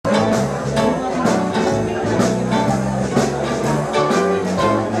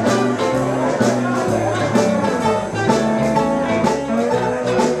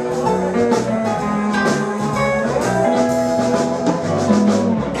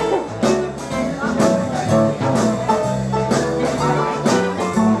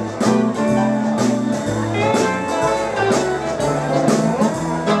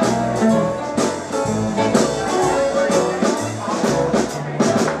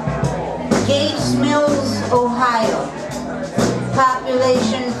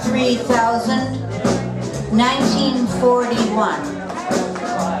3000, 1941.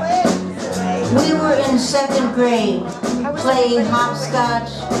 We were in 2nd grade, playing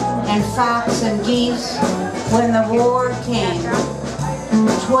hopscotch and fox and geese when the war came.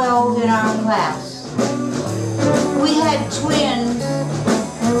 12 in our class. We had twins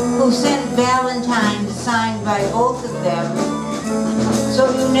who sent valentines signed by both of them, so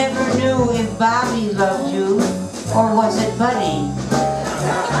you never knew if Bobby loved you or was it Buddy.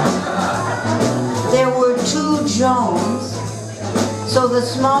 There were 2 Jones, so the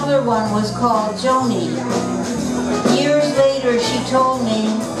smaller one was called Joni. Years later she told me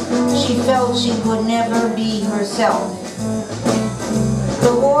she felt she could never be herself.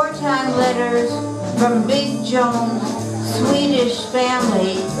 The wartime letters from Big Jones' Swedish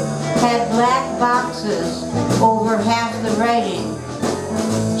family had black boxes over half the writing.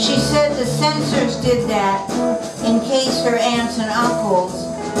 She said the censors did that in case her aunts and uncles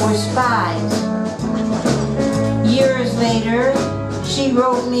were spies. Years later, she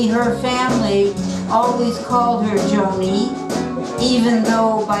wrote me her family always called her Joni, even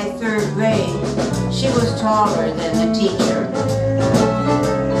though by 3rd grade she was taller than the teacher.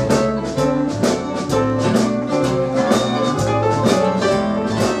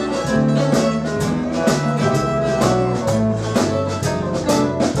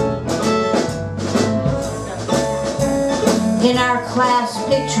 In our class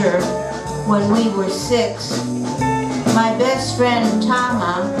picture, when we were 6, my best friend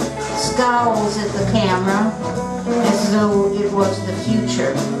Tama scowls at the camera as though it was the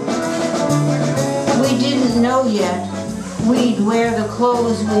future. We didn't know yet we'd wear the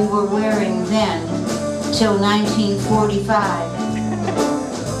clothes we were wearing then till 1945.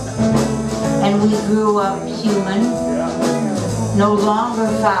 And we grew up human, no longer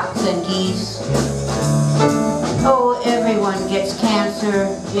fox and geese. Oh, everyone gets cancer,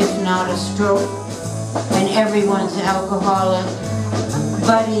 if not a stroke, and everyone's alcoholic.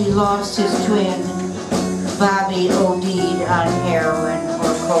 Buddy lost his twin. Bobby OD'd on heroin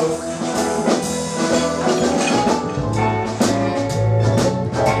or coke.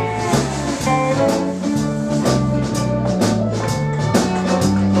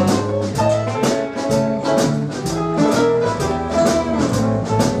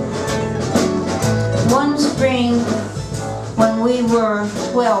 One spring, when we were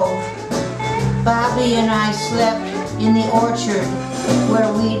 12, Bobby and I slept in the orchard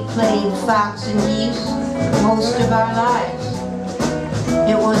where we'd played fox and geese most of our lives.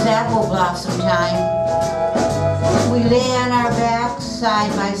 It was apple blossom time. We lay on our backs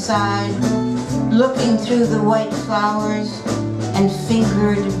side by side, looking through the white flowers and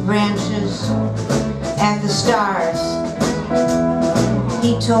fingered branches at the stars.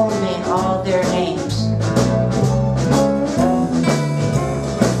 He told me all their names.